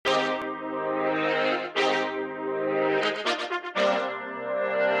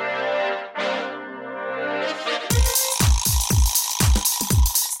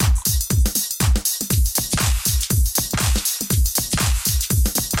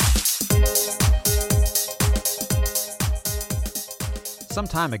Some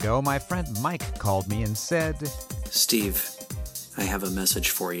time ago, my friend Mike called me and said, "Steve, I have a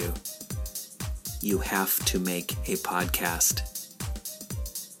message for you. You have to make a podcast.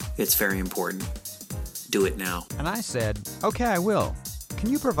 It's very important. Do it now." And I said, "Okay, I will.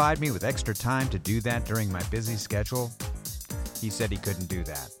 Can you provide me with extra time to do that during my busy schedule?" He said he couldn't do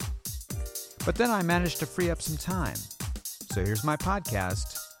that. But then I managed to free up some time. So here's my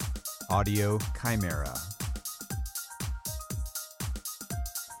podcast, Audio Chimera.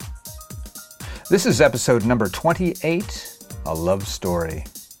 This is episode number 28, A Love Story.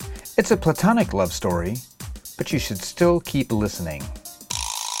 It's a platonic love story, but you should still keep listening.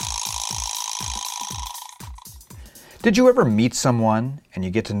 Did you ever meet someone and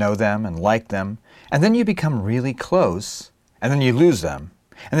you get to know them and like them, and then you become really close, and then you lose them,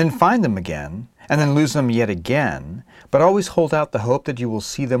 and then find them again, and then lose them yet again, but always hold out the hope that you will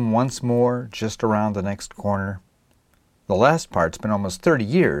see them once more just around the next corner? The last part's been almost 30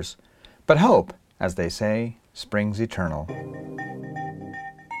 years, but hope, as they say, springs eternal.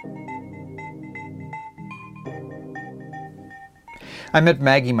 I met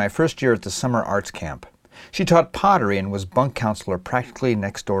Maggie my first year at the summer arts camp. She taught pottery and was bunk counselor practically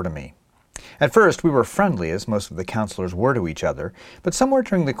next door to me. At first, we were friendly, as most of the counselors were to each other, but somewhere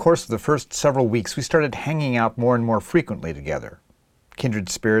during the course of the first several weeks, we started hanging out more and more frequently together. Kindred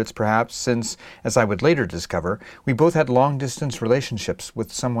spirits, perhaps, since, as I would later discover, we both had long-distance relationships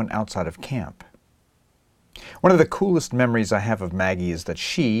with someone outside of camp. One of the coolest memories I have of Maggie is that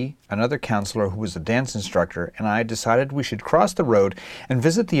she, another counselor who was a dance instructor, and I decided we should cross the road and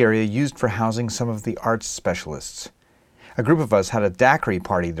visit the area used for housing some of the arts specialists. A group of us had a daiquiri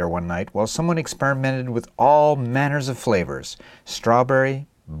party there one night while someone experimented with all manners of flavors. Strawberry,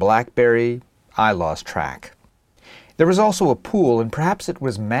 blackberry, I lost track. There was also a pool, and perhaps it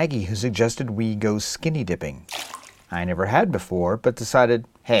was Maggie who suggested we go skinny dipping. I never had before, but decided,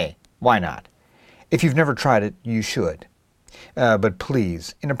 hey, why not? If you've never tried it, you should. But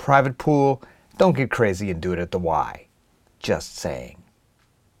please, in a private pool, don't get crazy and do it at the Y. Just saying.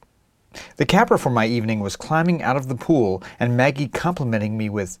 The capper for my evening was climbing out of the pool and Maggie complimenting me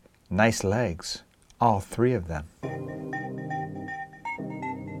with nice legs, all three of them.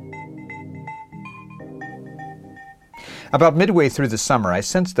 About midway through the summer, I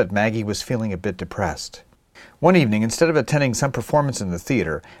sensed that Maggie was feeling a bit depressed. One evening, instead of attending some performance in the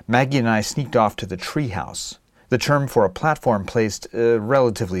theater, Maggie and I sneaked off to the treehouse, the term for a platform placed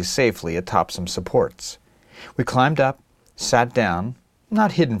relatively safely atop some supports. We climbed up, sat down,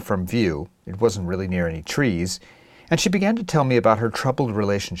 not hidden from view, it wasn't really near any trees, and she began to tell me about her troubled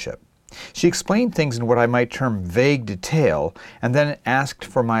relationship. She explained things in what I might term vague detail, and then asked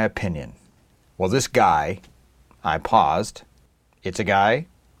for my opinion. "Well, this guy..." I paused. "It's a guy?"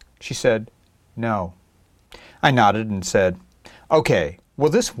 She said, "No." I nodded and said, "Okay,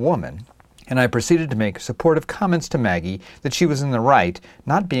 well, this woman," and I proceeded to make supportive comments to Maggie that she was in the right,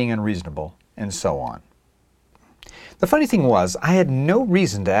 not being unreasonable, and so on. The funny thing was, I had no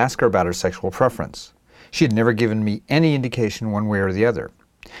reason to ask her about her sexual preference. She had never given me any indication one way or the other.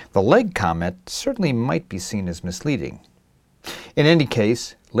 The leg comment certainly might be seen as misleading. In any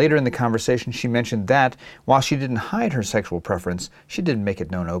case, later in the conversation she mentioned that, while she didn't hide her sexual preference, she didn't make it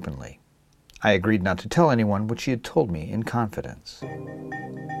known openly. I agreed not to tell anyone what she had told me in confidence.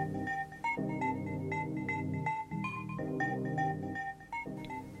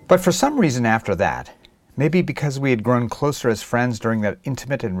 But for some reason after that, maybe because we had grown closer as friends during that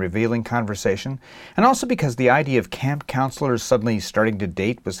intimate and revealing conversation, and also because the idea of camp counselors suddenly starting to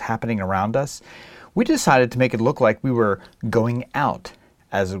date was happening around us, we decided to make it look like we were going out,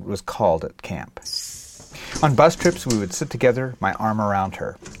 as it was called at camp. On bus trips, we would sit together, my arm around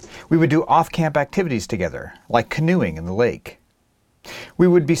her. We would do off-camp activities together, like canoeing in the lake. We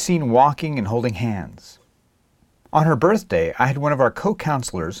would be seen walking and holding hands. On her birthday, I had one of our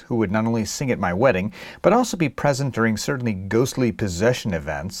co-counselors, who would not only sing at my wedding, but also be present during certainly ghostly possession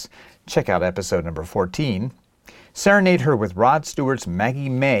events, check out episode number 14, serenade her with Rod Stewart's Maggie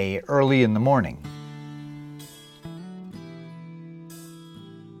May early in the morning.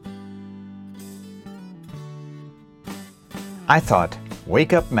 I thought,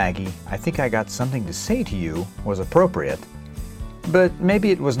 "Wake up, Maggie, I think I got something to say to you," was appropriate. But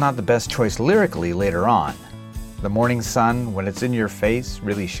maybe it was not the best choice lyrically later on. The morning sun, when it's in your face,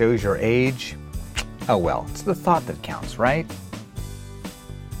 really shows your age. Oh well, it's the thought that counts, right?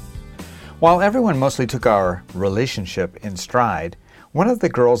 While everyone mostly took our relationship in stride, one of the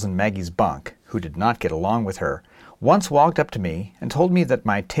girls in Maggie's bunk, who did not get along with her, once walked up to me and told me that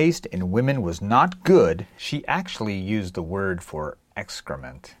my taste in women was not good. She actually used the word for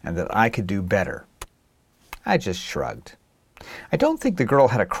excrement, and that I could do better. I just shrugged. I don't think the girl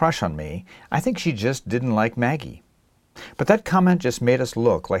had a crush on me. I think she just didn't like Maggie. But that comment just made us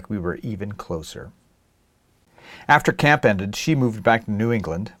look like we were even closer. After camp ended, she moved back to New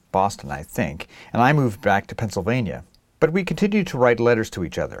England, Boston, I think, and I moved back to Pennsylvania. But we continued to write letters to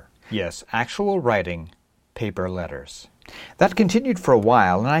each other. Yes, actual writing, paper letters. That continued for a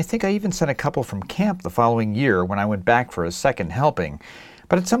while, and I think I even sent a couple from camp the following year when I went back for a second helping.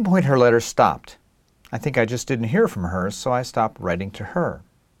 But at some point her letters stopped. I think I just didn't hear from her, so I stopped writing to her.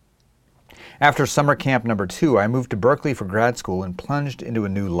 After summer camp number 2, I moved to Berkeley for grad school and plunged into a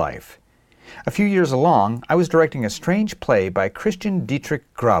new life. A few years along, I was directing a strange play by Christian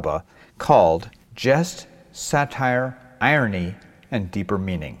Dietrich Grabe called Jest, Satire, Irony, and Deeper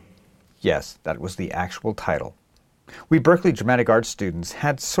Meaning. Yes, that was the actual title. We Berkeley Dramatic Arts students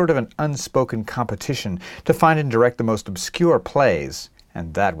had sort of an unspoken competition to find and direct the most obscure plays,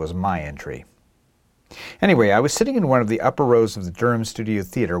 and that was my entry. Anyway, I was sitting in one of the upper rows of the Durham Studio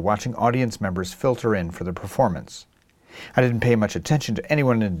Theater watching audience members filter in for the performance. I didn't pay much attention to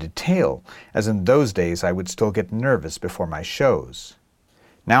anyone in detail, as in those days I would still get nervous before my shows.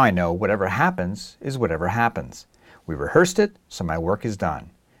 Now I know whatever happens is whatever happens. We rehearsed it, so my work is done.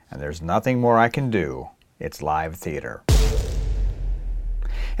 And there's nothing more I can do. It's live theater.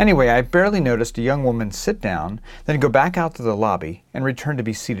 Anyway, I barely noticed a young woman sit down, then go back out to the lobby, and return to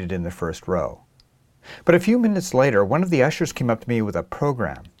be seated in the first row. But a few minutes later, one of the ushers came up to me with a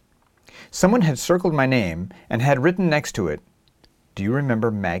program. Someone had circled my name and had written next to it, "Do you remember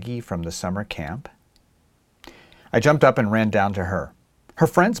Maggie from the summer camp?" I jumped up and ran down to her. Her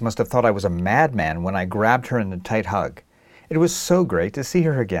friends must have thought I was a madman when I grabbed her in a tight hug. It was so great to see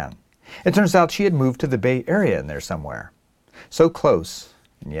her again. It turns out she had moved to the Bay Area in there somewhere. So close,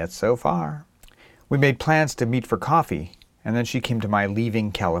 and yet so far. We made plans to meet for coffee, and then she came to my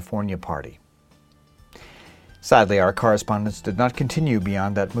leaving California party. Sadly, our correspondence did not continue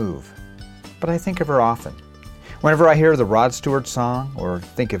beyond that move. But I think of her often. Whenever I hear the Rod Stewart song, or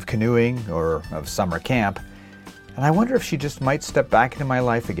think of canoeing, or of summer camp, and I wonder if she just might step back into my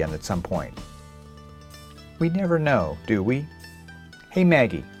life again at some point. We never know, do we? Hey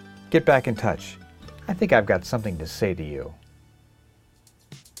Maggie, get back in touch. I think I've got something to say to you.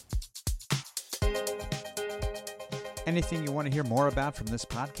 Anything you want to hear more about from this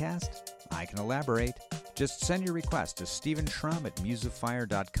podcast? I can elaborate. Just send your request to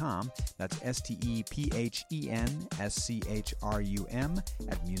StephenSchrum@musifire.com. That's StephenSchrum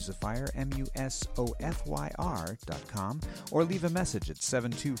 @musifire.com, or leave a message at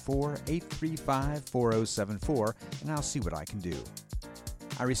 724-835-4074, and I'll see what I can do.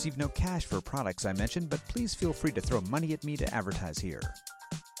 I receive no cash for products I mentioned, but please feel free to throw money at me to advertise here.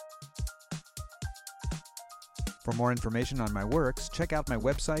 For more information on my works, check out my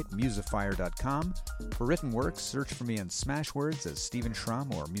website, musifire.com. For written works, search for me on Smashwords as Stephen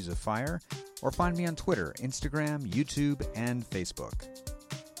Schrum or Musifire, or find me on Twitter, Instagram, YouTube, and Facebook.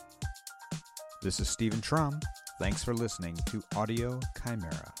 This is Stephen Schrum. Thanks for listening to Audio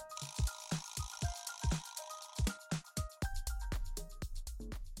Chimera.